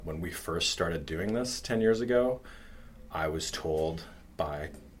we first started doing this 10 years ago, I was told by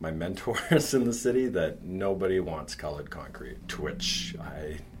my mentors in the city that nobody wants colored concrete, to which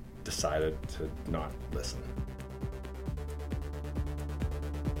I decided to not listen.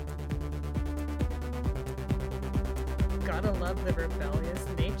 Gotta love the rebellious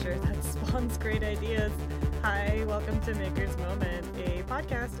nature that spawns great ideas. Hi, welcome to Maker's Moment, a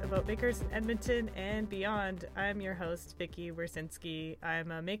podcast about makers in Edmonton and beyond. I'm your host, Vicky Wersinski.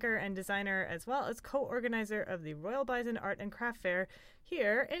 I'm a maker and designer as well as co-organizer of the Royal Bison Art and Craft Fair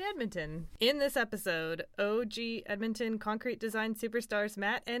here in Edmonton. In this episode, OG Edmonton concrete design superstars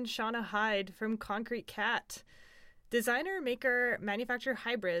Matt and Shauna Heide from Concrete Cat. Designer, maker, manufacturer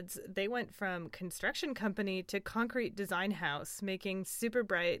hybrids, they went from construction company to concrete design house, making super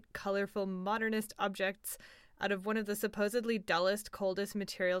bright, colorful, modernist objects out of one of the supposedly dullest, coldest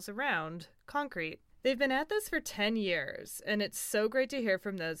materials around, concrete. They've been at this for 10 years, and it's so great to hear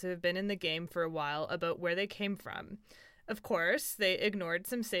from those who have been in the game for a while about where they came from. Of course, they ignored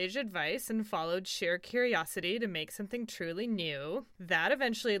some sage advice and followed sheer curiosity to make something truly new. That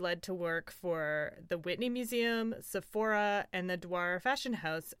eventually led to work for the Whitney Museum, Sephora, and the Dior fashion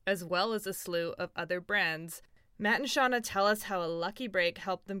house, as well as a slew of other brands. Matt and Shauna tell us how a lucky break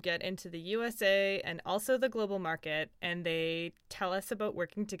helped them get into the USA and also the global market, and they tell us about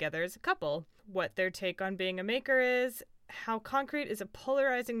working together as a couple, what their take on being a maker is, how concrete is a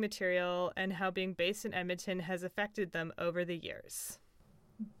polarizing material, and how being based in Edmonton has affected them over the years.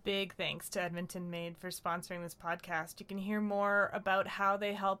 Big thanks to Edmonton Made for sponsoring this podcast. You can hear more about how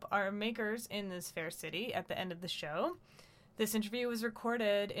they help our makers in this fair city at the end of the show. This interview was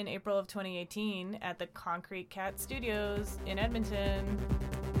recorded in April of 2018 at the Concrete Cat Studios in Edmonton.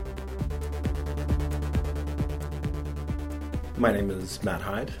 My name is Matt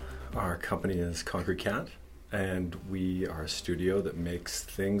Heide. Our company is Concrete Cat, and we are a studio that makes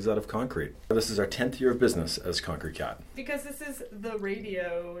things out of concrete. This is our 10th year of business as Concrete Cat. Because this is the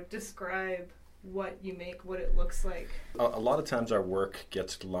radio, describe what you make, what it looks like. A lot of times our work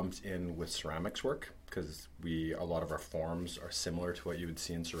gets lumped in with ceramics work because a lot of our forms are similar to what you would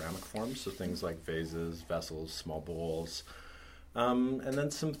see in ceramic forms. So things like vases, vessels, small bowls, and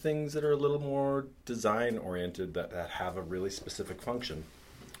then some things that are a little more design oriented that have a really specific function.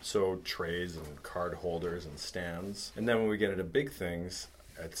 So trays and card holders and stands. And then when we get into big things,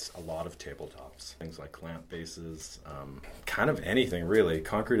 it's a lot of tabletops. Things like lamp bases, kind of anything really.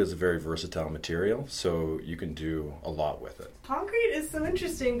 Concrete is a very versatile material, so you can do a lot with it. Concrete is so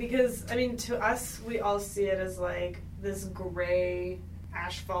interesting because, to us, we all see it as like this gray,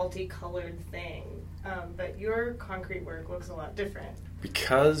 asphalty colored thing. But your concrete work looks a lot different.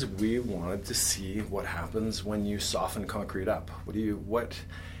 Because we wanted to see what happens when you soften concrete up.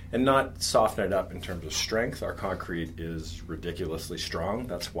 And not soften it up in terms of strength. Our concrete is ridiculously strong.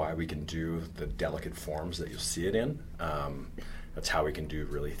 That's why we can do the delicate forms that you'll see it in. That's how we can do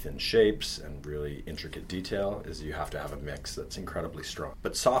really thin shapes and really intricate detail, is you have to have a mix that's incredibly strong.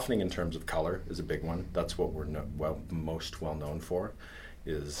 But softening in terms of color is a big one. That's what we're most well known for,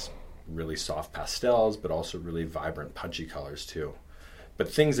 is really soft pastels, but also really vibrant, punchy colors too. But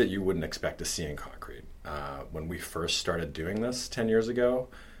things that you wouldn't expect to see in concrete. When we first started doing this 10 years ago,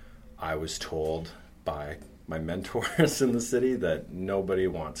 I was told by my mentors in the city that nobody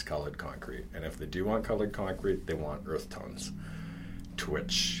wants colored concrete. And if they do want colored concrete, they want earth tones. To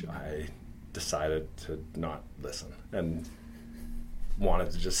which I decided to not listen and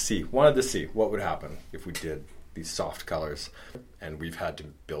wanted to see what would happen if we did these soft colors. And we've had to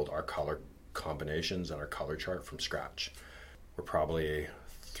build our color combinations and our color chart from scratch. We're probably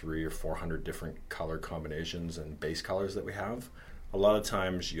 300 or 400 different color combinations and base colors that we have. A lot of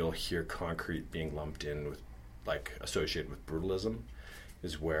times you'll hear concrete being lumped in with, associated with brutalism,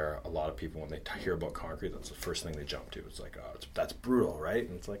 is where a lot of people, when they hear about concrete, that's the first thing they jump to. It's like, that's brutal, right?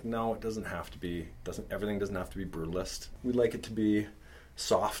 And it's like, no, it doesn't have to be. Everything doesn't have to be brutalist. We like it to be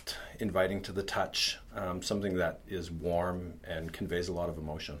soft, inviting to the touch, something that is warm and conveys a lot of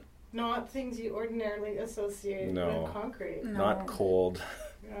emotion. Not things you ordinarily associate with concrete. No. Not cold,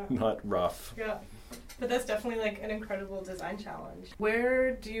 not rough. Yeah. But that's definitely an incredible design challenge.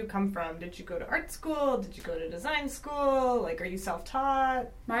 Where do you come from? Did you go to art school? Did you go to design school? Are you self-taught?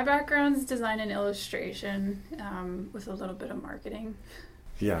 My background's design and illustration, with a little bit of marketing.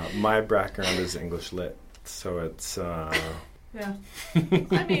 Yeah, my background is English lit, so it's... Yeah.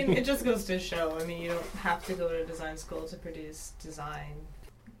 It just goes to show. You don't have to go to design school to produce design.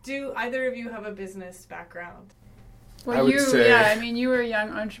 Do either of you have a business background? Well, you were a young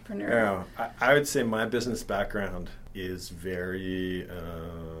entrepreneur. Yeah, I would say my business background is very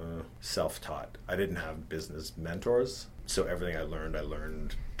self-taught. I didn't have business mentors, so everything I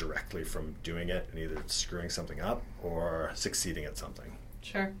learned directly from doing it and either screwing something up or succeeding at something.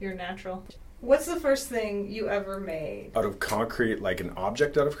 Sure, you're natural. What's the first thing you ever made? Out of concrete, like an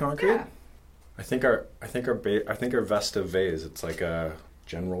object out of concrete? Yeah. I think our Vesta vase. It's like a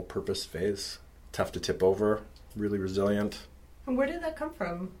general purpose vase. Tough to tip over, really resilient. And where did that come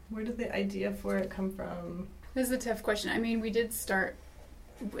from? Where did the idea for it come from? This is a tough question. I mean, we did start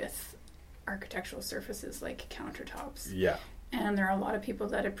with architectural surfaces like countertops. Yeah. And there are a lot of people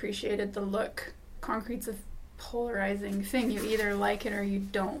that appreciated the look. Concrete's a polarizing thing. You either like it or you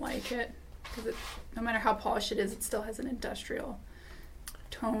don't like it. Because no matter how polished it is, it still has an industrial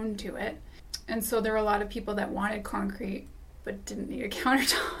tone to it. And so there were a lot of people that wanted concrete but didn't need a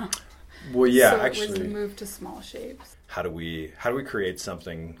countertop. Well, yeah, so actually. it was the move to small shapes. How do we create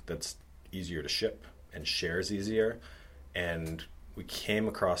something that's easier to ship and shares easier? And we came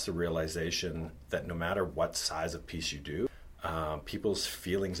across the realization that no matter what size of piece you do, people's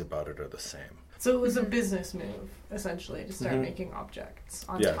feelings about it are the same. So it was a business move, essentially, to start making objects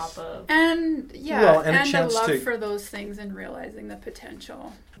on top of... And, yeah, well, and a the love to... for those things and realizing the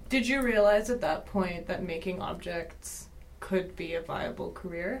potential. Did you realize at that point that making objects could be a viable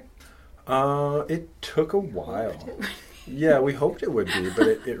career? It took a while. Yeah, we hoped it would be, but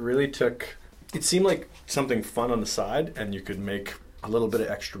it really took... It seemed like something fun on the side, and you could make a little bit of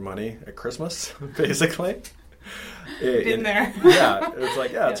extra money at Christmas, basically. Been there. Yeah, it's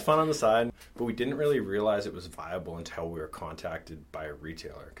like, it's fun on the side. But we didn't really realize it was viable until we were contacted by a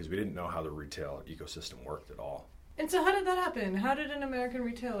retailer, because we didn't know how the retail ecosystem worked at all. And so how did that happen? How did an American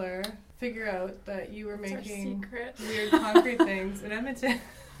retailer figure out that you were making weird concrete things in Edmonton?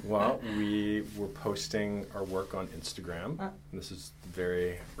 Well, we were posting our work on Instagram. This is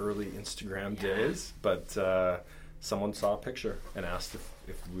very early Instagram days, but someone saw a picture and asked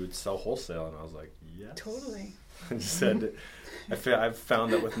if we would sell wholesale, and I was like, yes. Totally. I just said, I've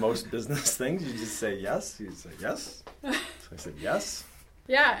found that with most business things, you just say yes. You say yes. So I said yes.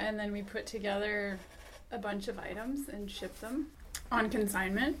 Yeah, and then we put together a bunch of items and shipped them on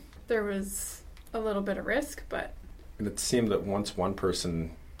consignment. There was a little bit of risk, but... And it seemed that once one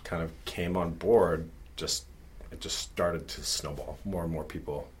person kind of came on board, it just started to snowball. More and more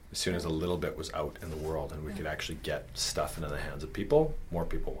people, as soon as a little bit was out in the world and we could actually get stuff into the hands of people, more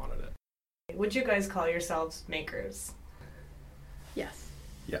people wanted it. Would you guys call yourselves makers? Yes.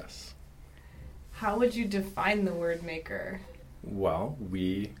 Yes. How would you define the word maker? Well,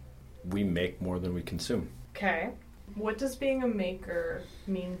 we make more than we consume. Okay. What does being a maker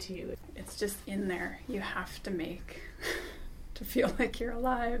mean to you? It's just in there. You have to make to feel like you're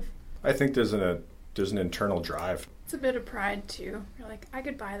alive. I think there's an internal drive. It's a bit of pride too. You're like, I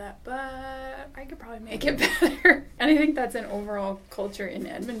could buy that, but I could probably make it better. And I think that's an overall culture in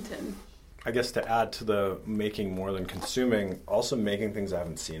Edmonton. I guess to add to the making more than consuming, also making things I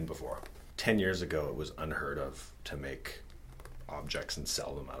haven't seen before. 10 years ago, it was unheard of to make objects and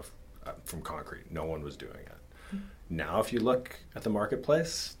sell them from concrete. No one was doing it. Now, if you look at the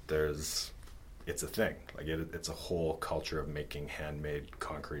marketplace, it's a thing. Like it's a whole culture of making handmade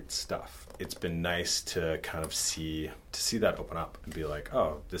concrete stuff. It's been nice to kind of see that open up and be like,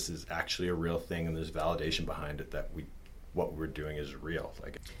 oh, this is actually a real thing, and there's validation behind it that what we're doing is real.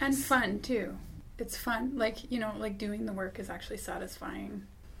 And fun too. It's fun. Like doing the work is actually satisfying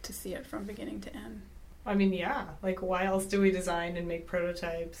to see it from beginning to end. I mean, yeah. Like, why else do we design and make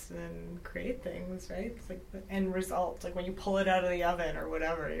prototypes and create things, right? It's like the end result. Like when you pull it out of the oven or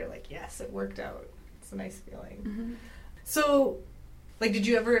whatever, you're like, yes, it worked out. It's a nice feeling. Mm-hmm. So, like, did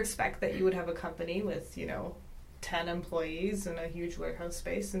you ever expect that you would have a company with, 10 employees in a huge warehouse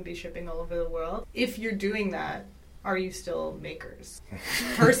space and be shipping all over the world? If you're doing that, are you still makers?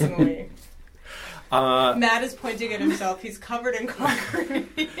 Personally. Matt is pointing at himself. He's covered in concrete.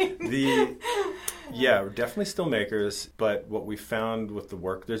 Yeah, we're definitely still makers, but what we found with the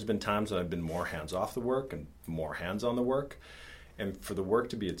work, there's been times when I've been more hands off the work and more hands on the work. And for the work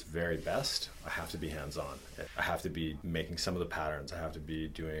to be its very best, I have to be hands on. I have to be making some of the patterns. I have to be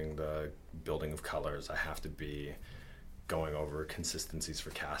doing the building of colors. I have to be going over consistencies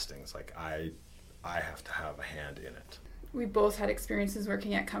for castings. Like I have to have a hand in it. We both had experiences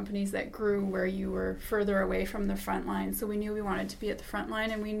working at companies that grew where you were further away from the front line. So we knew we wanted to be at the front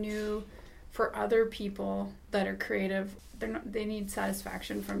line, and we knew for other people that are creative, they need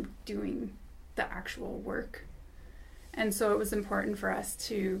satisfaction from doing the actual work. And so it was important for us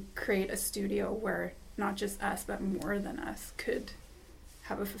to create a studio where not just us, but more than us could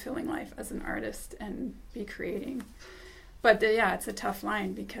have a fulfilling life as an artist and be creating. But it's a tough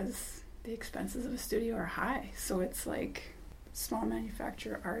line because the expenses of a studio are high. So it's like small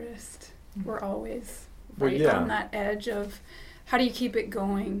manufacturer artist. We're always on that edge of how do you keep it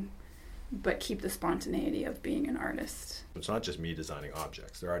going but keep the spontaneity of being an artist? It's not just me designing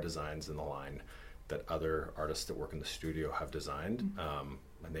objects. There are designs in the line that other artists that work in the studio have designed,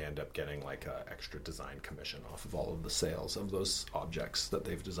 and they end up getting like an extra design commission off of all of the sales of those objects that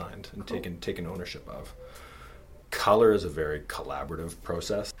they've designed and taken ownership of. Color is a very collaborative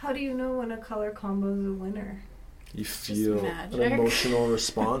process. How do you know when a color combo is a winner? You feel an emotional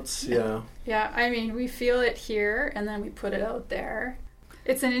response, yeah. Yeah, I mean, we feel it here and then we put it out there.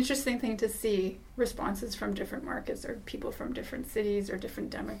 It's an interesting thing to see responses from different markets or people from different cities or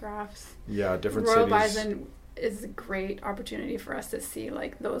different demographics. Yeah, different Royal cities. Bison is a great opportunity for us to see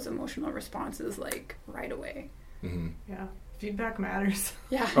like those emotional responses like right away. Mm-hmm. Yeah, feedback matters.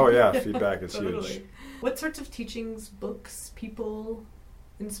 Yeah. Oh yeah, feedback is Totally. huge. What sorts of teachings, books, people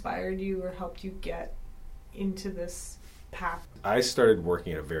inspired you or helped you get into this path? I started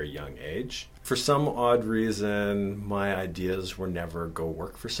working at a very young age. For some odd reason, my ideas were never go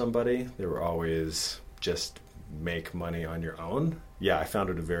work for somebody. They were always just make money on your own. Yeah, I found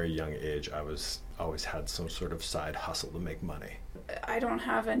at a very young age I always had some sort of side hustle to make money. I don't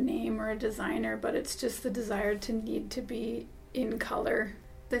have a name or a designer, but it's just the desire to need to be in color.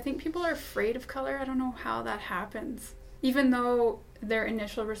 I think people are afraid of color. I don't know how that happens. Even though their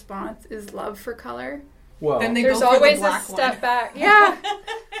initial response is love for color, Well, then they there's go for always the black a step one. back. Yeah.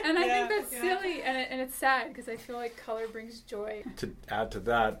 And I Yeah, think that's yeah. silly and it's sad because I feel like color brings joy. to add to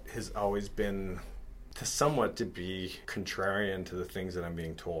that has always been to be contrarian to the things that I'm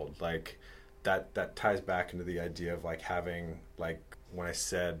being told. Like that ties back into the idea of like having, like when I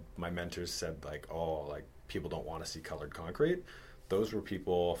said, my mentors said like, oh, like people don't want to see colored concrete. Those were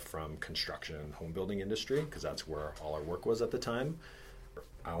people from construction and home building industry because that's where all our work was at the time.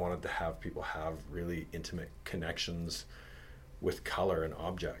 I wanted to have people have really intimate connections with color and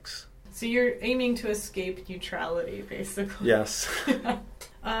objects. So you're aiming to escape neutrality, basically. Yes.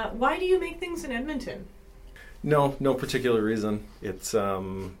 Why do you make things in Edmonton? No particular reason. It's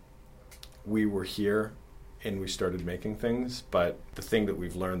we were here and we started making things, but the thing that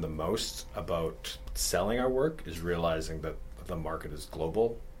we've learned the most about selling our work is realizing that the market is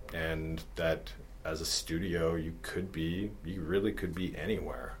global and that as a studio you really could be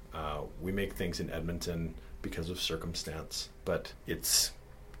anywhere. We make things in Edmonton because of circumstance, but it's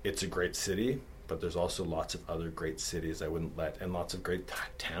a great city, but there's also lots of other great cities and lots of great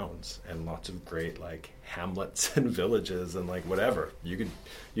towns and lots of great like hamlets and villages and like whatever. You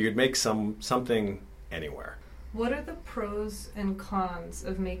could make something anywhere. What are the pros and cons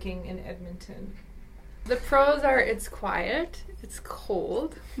of making in Edmonton? The pros are it's quiet, it's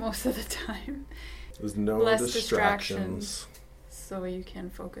cold most of the time. There's no Less distractions. So you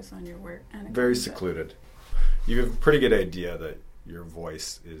can focus on your work. And it Very comes up. secluded. You have a pretty good idea that your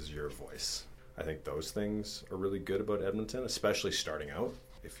voice is your voice. I think those things are really good about Edmonton, especially starting out.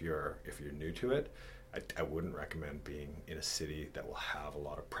 If you're new to it, I wouldn't recommend being in a city that will have a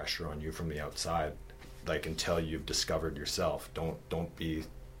lot of pressure on you from the outside. Like until you've discovered yourself. Don't be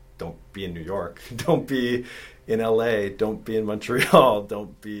in New York. Don't be in LA. Don't be in Montreal.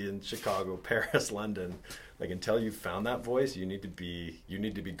 Don't be in Chicago, Paris, London. Like until you've found that voice, you need to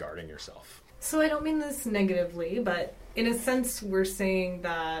be guarding yourself. So I don't mean this negatively, but in a sense we're saying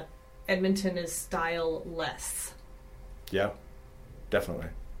that Edmonton is style-less. Yeah, definitely.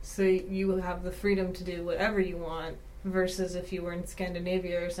 So you have the freedom to do whatever you want versus if you were in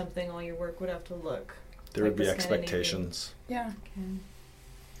Scandinavia or something, all your work would have to look. There like would be the Scandinavian. expectations. Yeah. Okay.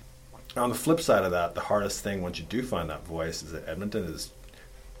 On the flip side of that, the hardest thing once you do find that voice is that Edmonton is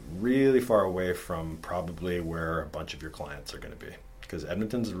really far away from probably where a bunch of your clients are going to be. Because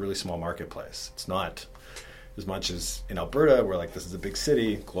Edmonton's a really small marketplace. It's not as much as in Alberta, where like this is a big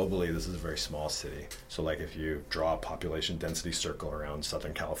city. Globally, this is a very small city. So like if you draw a population density circle around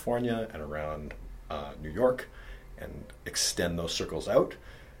Southern California and around New York and extend those circles out,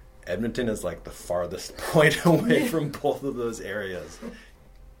 Edmonton is like the farthest point away from both of those areas.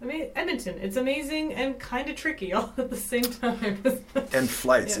 I mean, Edmonton, it's amazing and kind of tricky all at the same time. And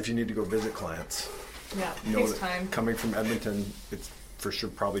flights, Yeah. if you need to go visit clients. Yeah, You know takes that time. coming from Edmonton, it's for sure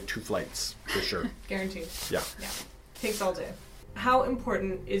probably 2 flights, for sure. Guaranteed. Yeah. Yeah, takes all day. How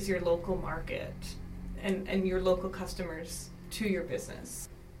important is your local market and your local customers to your business?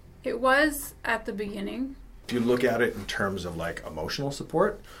 It was at the beginning. If you look at it in terms of like emotional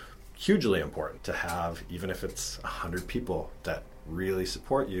support, hugely important to have, even if it's 100 people that really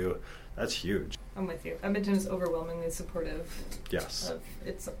support you. That's huge. I'm with you. Edmonton is overwhelmingly supportive Yes. of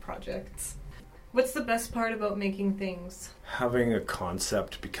its projects. What's the best part about making things? Having a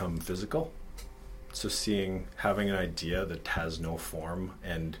concept become physical. So having an idea that has no form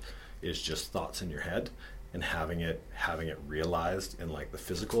and is just thoughts in your head, and having it realized in like the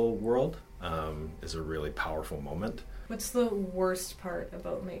physical world is a really powerful moment. What's the worst part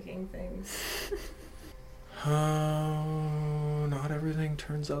about making things? Not everything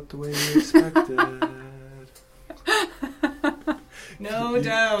turns out the way you expected. No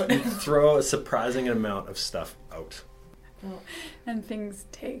doubt. You throw a surprising amount of stuff out. And things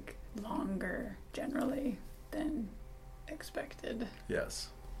take longer generally than expected. Yes.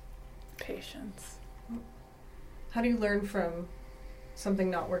 Patience. How do you learn from something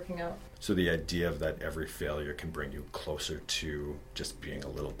not working out? So the idea of that every failure can bring you closer to just being a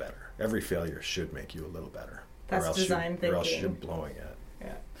little better. Every failure should make you a little better. That's design thinking. Or else you're blowing it.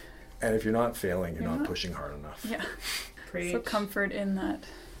 Yeah. And if you're not failing, you're not pushing hard enough. Yeah. Preach. So comfort in that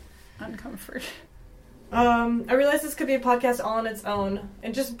uncomfort. I realize this could be a podcast all on its own.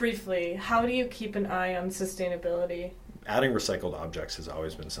 And just briefly, how do you keep an eye on sustainability? Adding recycled objects has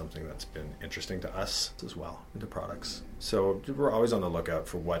always been something that's been interesting to us as well, into products. So we're always on the lookout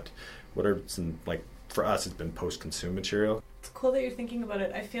for what are some, like, for us, it's been post-consume material. It's cool that you're thinking about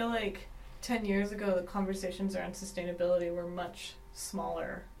it. I feel like 10 years ago, the conversations around sustainability were much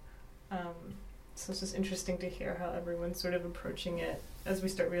smaller. So it's just interesting to hear how everyone's sort of approaching it as we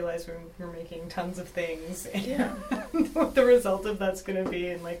start realizing we're making tons of things and what the result of that's going to be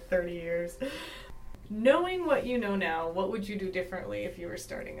in like 30 years. Knowing what you know now, what would you do differently if you were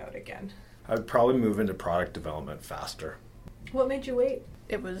starting out again? I would probably move into product development faster. What made you wait?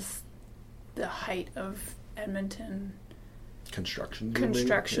 It was the height of Edmonton Construction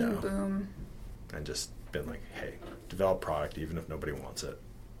boom. And just been like, hey, develop product even if nobody wants it.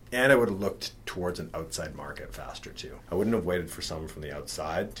 And I would have looked towards an outside market faster too. I wouldn't have waited for someone from the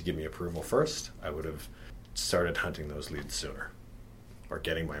outside to give me approval first. I would have started hunting those leads sooner, or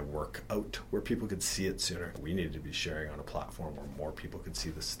getting my work out where people could see it sooner. We needed to be sharing on a platform where more people could see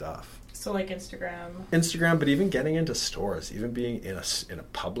the stuff. So like Instagram, but even getting into stores, even being in a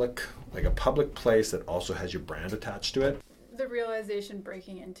public place that also has your brand attached to it. The realization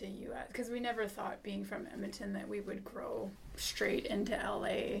breaking into US, because we never thought, being from Edmonton, that we would grow straight into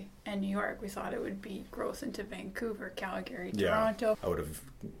LA and New York. We thought it would be growth into Vancouver, Calgary, Toronto. I would have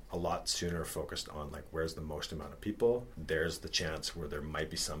a lot sooner focused on like, where's the most amount of people? There's the chance where there might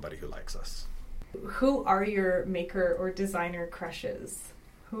be somebody who likes us. Who are your maker or designer crushes?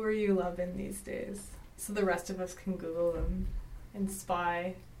 Who are you loving these days? So the rest of us can Google them and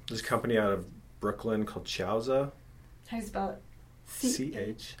spy. There's a company out of Brooklyn called Chowza. How do you spell it?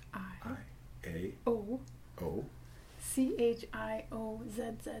 CHIAO.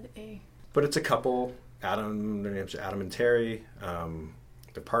 CHIOZZA. But it's a couple. Their names are Adam and Terry.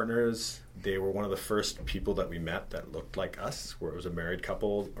 They're partners. They were one of the first people that we met that looked like us, where it was a married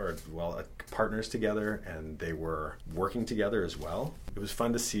couple, partners together, and they were working together as well. It was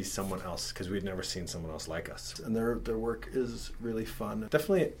fun to see someone else, because we'd never seen someone else like us. And their work is really fun.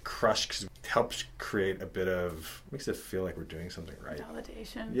 Definitely a crush, because it helps create a bit of, makes it feel like we're doing something right.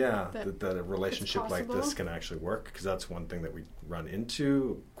 Validation. Yeah, that a relationship like this can actually work, because that's one thing that we run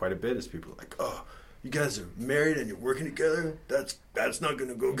into quite a bit, is people like, oh, you guys are married and you're working together? That's not going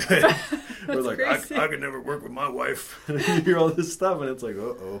to go good. We're like, I could never work with my wife. And you hear all this stuff, and it's like,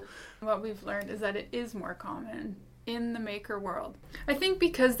 uh-oh. What we've learned is that it is more common in the maker world. I think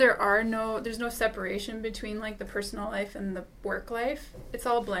because there's no separation between like the personal life and the work life. It's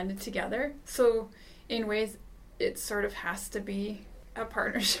all blended together. So in ways, it sort of has to be a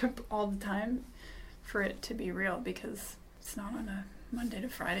partnership all the time for it to be real, because it's not on a Monday to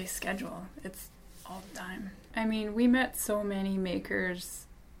Friday schedule. It's all the time. I mean, we met so many makers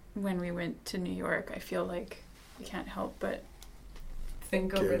when we went to New York. I feel like you can't help but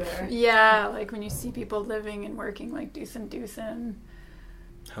think over there. Yeah, like when you see people living and working, like Deucen,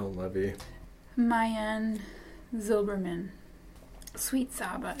 Helen Levy, Mayan Zilberman, Sweet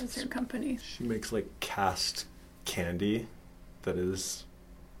Saba is her company. She makes like cast candy that is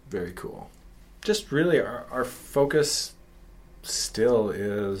very cool. Just really our focus still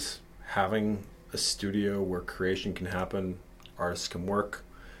is having a studio where creation can happen, artists can work,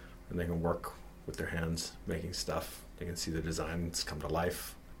 and they can work with their hands making stuff. They can see the designs come to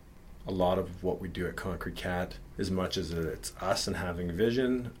life. A lot of what we do at Concrete Cat, as much as it's us and having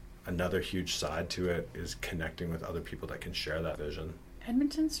vision, another huge side to it is connecting with other people that can share that vision.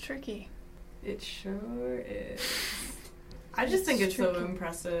 Edmonton's tricky. It sure is. I just think it's so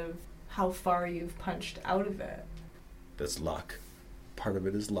impressive how far you've punched out of it. That's luck. Part of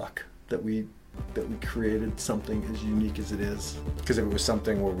it is luck that we created something as unique as it is. Because if it was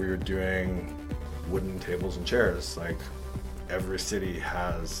something where we were doing wooden tables and chairs, like every city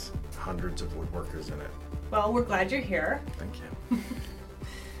has hundreds of woodworkers in it. Well, we're glad you're here. Thank you.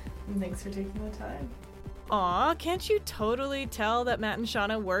 And thanks for taking the time. Aw, can't you totally tell that Matt and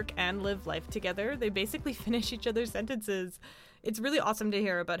Shauna work and live life together? They basically finish each other's sentences. It's really awesome to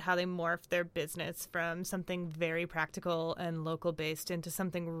hear about how they morphed their business from something very practical and local-based into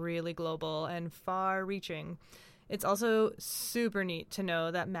something really global and far-reaching. It's also super neat to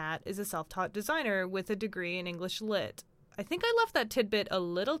know that Matt is a self-taught designer with a degree in English Lit. I think I left that tidbit a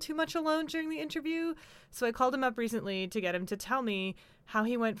little too much alone during the interview, so I called him up recently to get him to tell me how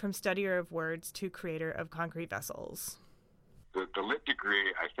he went from studier of words to creator of concrete vessels. The Lit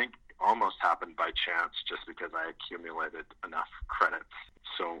degree, I think, almost happened by chance just because I accumulated enough credits.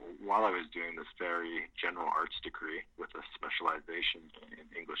 So while I was doing this very general arts degree with a specialization in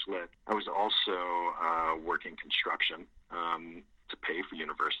English Lit, I was also working construction to pay for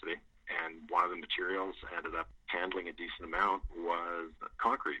university. And one of the materials I ended up handling a decent amount was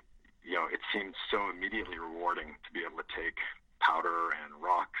concrete. You know, it seemed so immediately rewarding to be able to take powder and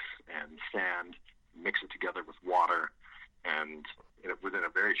rocks and sand, mix it together with water, and within a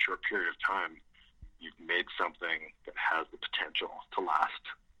very short period of time, you've made something that has the potential to last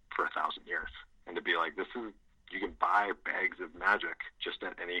for 1,000 years. And to be like, you can buy bags of magic just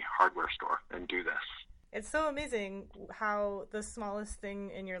at any hardware store and do this. It's so amazing how the smallest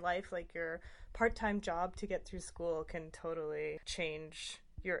thing in your life, like your part-time job to get through school, can totally change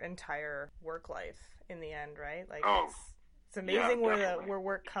your entire work life in the end, right? Like, it's amazing where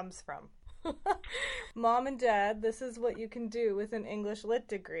work comes from. Mom and Dad, this is what you can do with an English Lit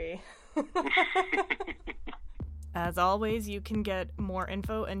degree. As always, you can get more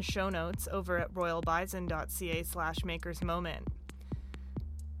info and show notes over at royalbison.ca/makersmoment.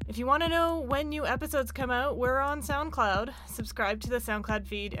 If you want to know when new episodes come out, we're on SoundCloud. Subscribe to the SoundCloud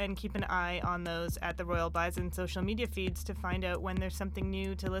feed and keep an eye on those at the Royal Bison social media feeds to find out when there's something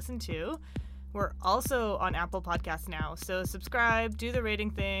new to listen to. We're also on Apple Podcasts now, so subscribe, do the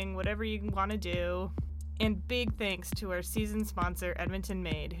rating thing, whatever you want to do. And big thanks to our season sponsor, Edmonton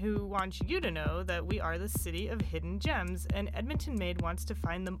Made, who wants you to know that we are the city of hidden gems, and Edmonton Made wants to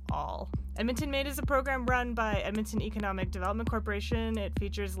find them all. Edmonton Made is a program run by Edmonton Economic Development Corporation. It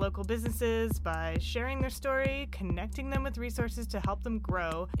features local businesses by sharing their story, connecting them with resources to help them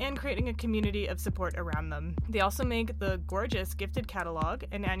grow, and creating a community of support around them. They also make the gorgeous Gifted Catalog,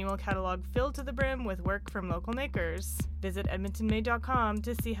 an annual catalog filled to the brim with work from local makers. Visit edmontonmade.com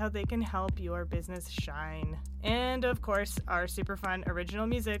to see how they can help your business shine. And of course, our super fun original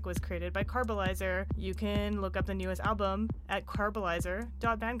music was created by Carbolizer. You can look up the newest album at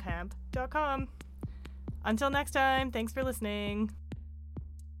carbolizer.bandcamp.com. Until next time, thanks for listening.